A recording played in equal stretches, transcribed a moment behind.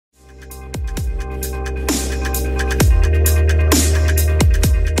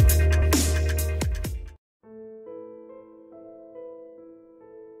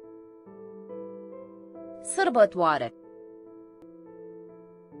Sărbătoare.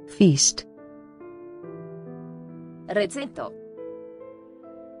 Feast. Rețetă.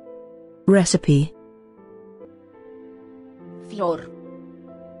 Recipe. Fior.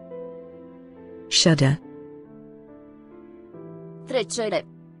 Shudder. Trecere.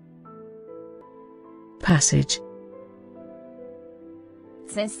 Passage.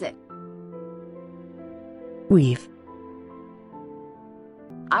 Țese. Weave.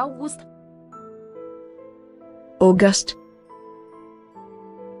 August. August.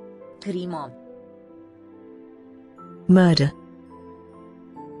 Crimă. Murder.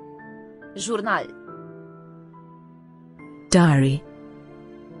 Jurnal. Diary.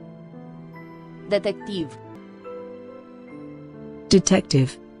 Detectiv.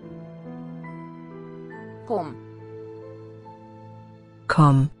 Detective. Com.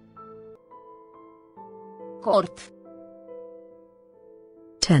 Com. Cort.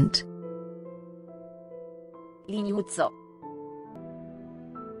 Tent. Liniuță.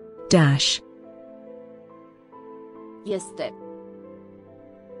 Dash. Este.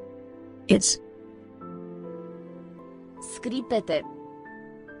 It's. Scripete.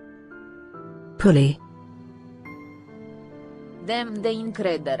 Pulley. Demn de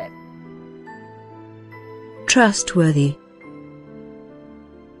încredere. Trustworthy.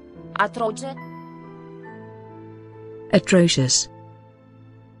 Atroce. Atrocious.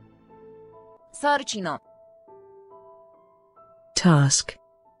 Sarcină. Task.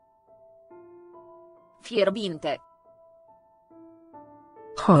 Fierbinte.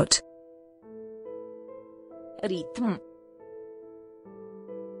 Hot. Ritm.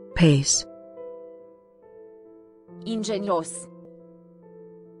 Pace. Ingenios.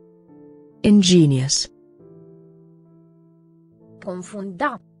 Ingenious.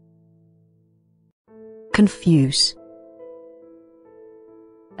 Confunda. Confuse.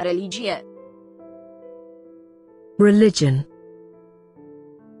 Religie. Religion.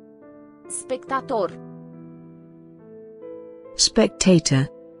 Spectator.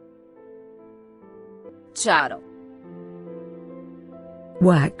 Spectator. Ceară.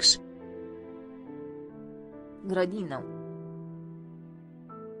 Wax. Grădină.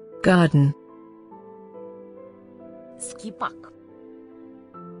 Garden. Schipac.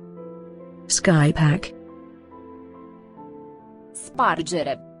 Sky pack.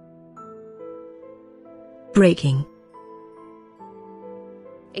 Spargere. Breaking.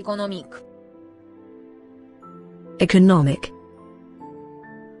 Economic. Economic.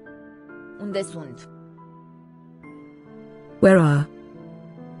 Unde sunt? Where are?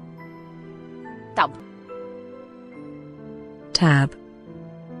 Tab. Tab.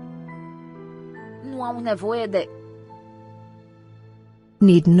 Nu au nevoie de.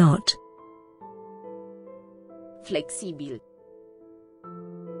 Need not. Flexibil.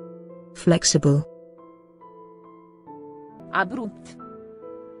 Flexible. Abrupt.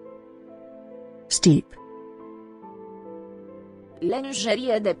 Steep.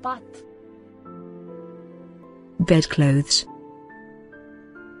 Lenjerie de pat. Bedclothes.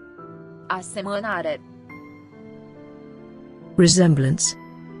 Asemănare. Resemblance.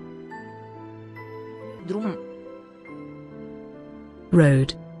 Drum.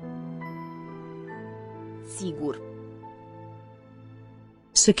 Road. Sigur.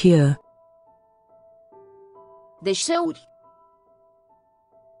 Secure. Deșeuri.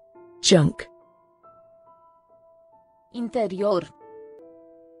 Junk. Interior.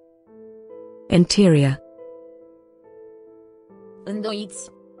 Interior.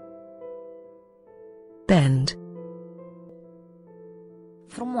 Îndoiți. Bend.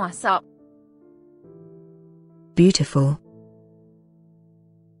 Frumoasa. Beautiful.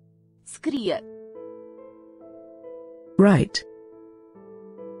 Scrie. Right.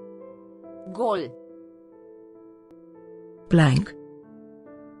 Gol. Blank.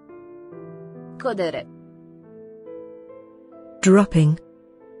 Cădere. Dropping.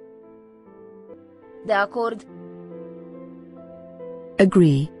 De acord.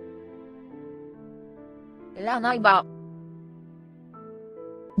 Agree. La naiba.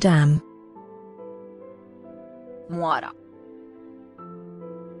 Dam. Moara.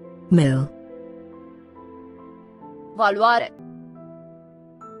 Mill. Valoare.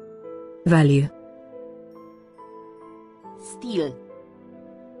 Value. Stil.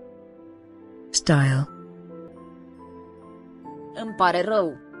 Style. Îmi pare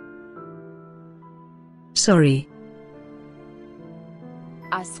rău. Sorry.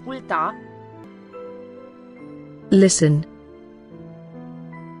 Asculta. Listen.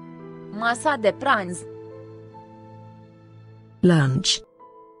 Masa de pranz. Lunch.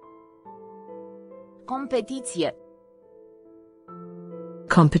 Competiție.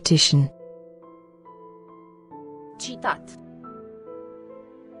 Competition. Citat.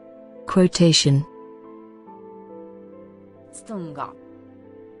 Quotation. Stânga.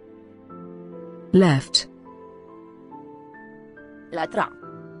 Left. Latra.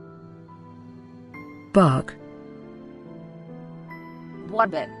 Bark.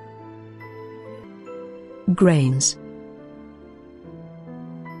 Boabe. Grains.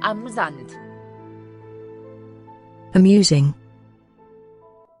 Amuzant. Amusing.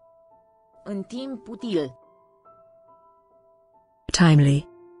 În timp util. Timely.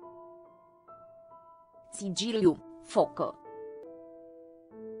 Sigiliu. Focă.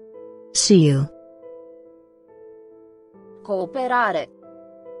 Seal. Cooperare.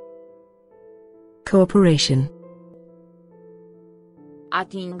 Cooperation.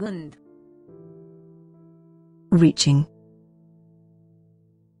 Atingând. Reaching.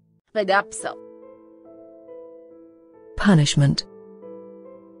 Pedeapsă. Punishment.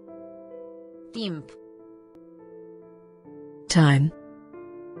 Timp. Time.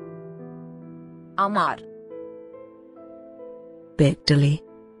 Amar. Bitterly.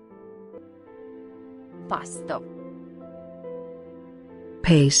 Pastă.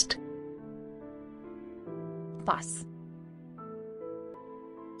 Paste. Pas.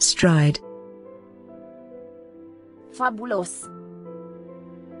 Stride. Fabulos.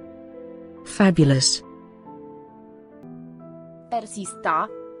 Fabulous. Persista.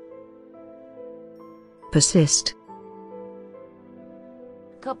 Persist.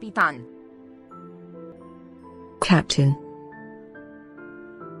 Capitan. Captain.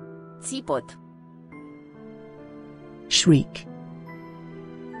 Țipăt. Shriek.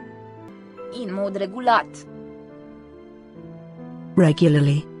 În mod regulat.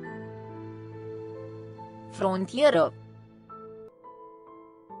 Regularly. Frontieră.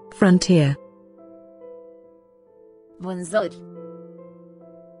 Frontier. Vânzări.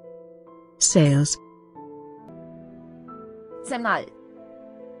 Sales. Semnal.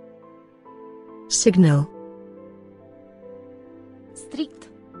 Signal. Strict.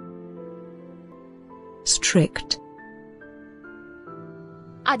 Strict.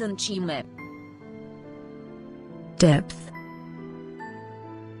 Adâncime. Depth.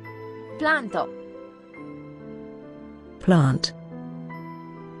 Plantă. Plant.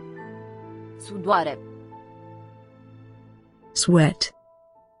 Sudoare. Sweat.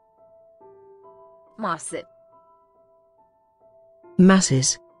 Mase.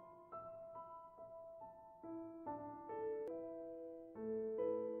 Masses.